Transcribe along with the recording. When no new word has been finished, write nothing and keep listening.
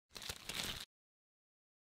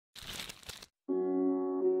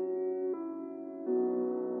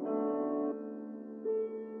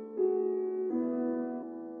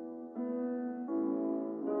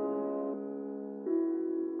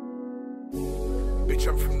Bitch,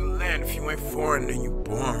 I'm from the land. If you ain't foreign, then you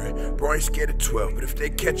boring. Bro ain't scared of 12, but if they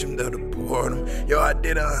catch him, they'll deport him. Yo, I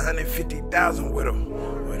did 150,000 with him.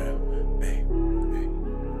 Hey.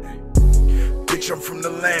 Bitch, I'm from the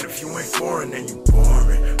land. If you ain't foreign, then you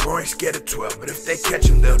boring. Bro ain't scared of 12, but if they catch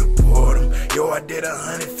him, they'll deport him. Yo, I did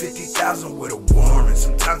 150,000 with a warrant.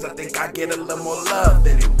 Sometimes I think I get a little more love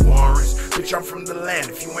than it warrants. Bitch, I'm from the land.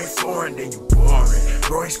 If you ain't foreign, then you boring.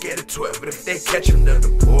 Bro ain't scared of 12, but if they catch him, they'll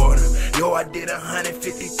deport him. Yo, I did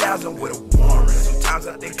 150,000 with a warrant. Sometimes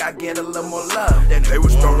I think I get a little more love than they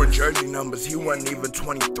was throwing jersey numbers. He wasn't even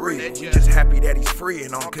 23. We just happy that he's free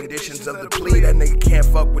and on conditions of the plea. That nigga can't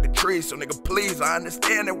fuck with the trees. So nigga, please, I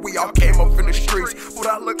understand that we all came up in the streets, but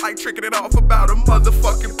I look like tricking it off about a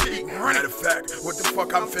motherfucking peak. Matter of fact, what the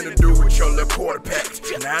fuck I'm finna do with your little quarterbacks?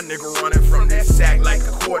 Now nigga running from this sack like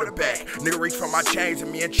a quarterback. Nigga reach for my chains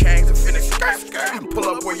and me and chains and finna skirt and pull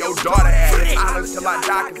up where your daughter at. It's islands till I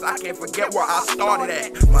die, cause I can't forget where I started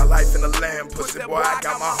at. My life in the land, pussy boy, I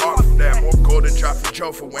got my heart from that. More gold than drop for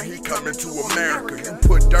Joe for when he coming to America. You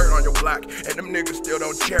put dirt on your block and them niggas still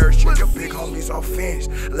don't cherish you. Your big homies off fence,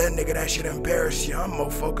 let nigga that shit embarrass you. I'm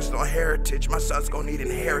more focused on heritage. My son's gonna need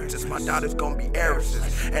inheritance, my daughter's gonna be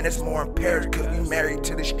heiresses. And it's more imperative cause we married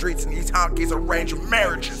to the streets and these honkies arrange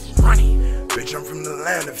marriages. Money. Bitch, I'm from the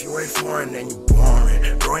land. If you ain't foreign, then you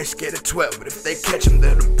boring. Bro ain't scared of 12, but if they catch him,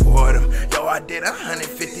 they'll deport him. Yo, I did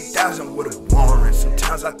 150,000 with a warrant.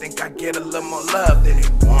 Sometimes I think I get a little more love than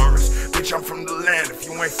it warrants. Bitch, I'm from the land. If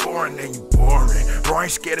you ain't foreign, then you boring. Bro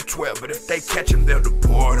ain't scared of 12, but if they catch him, they'll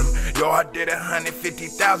deport him. Yo, I did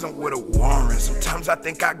 150,000 with a warrant. Sometimes I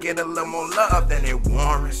think I get a little more love than it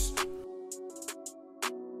warrants.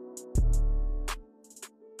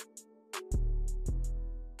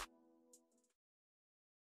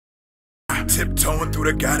 Tiptoeing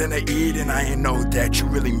through the Garden of Eden, I ain't know that you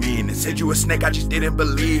really mean it. Said you a snake, I just didn't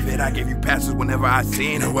believe it. I gave you passes whenever I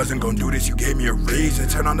seen it. I wasn't gonna do this, you gave me a reason.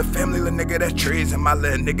 Turn on the family, little nigga, that's treason. My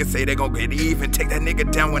little nigga say they gon' get even. Take that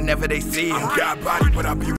nigga down whenever they see him. Got body, but I be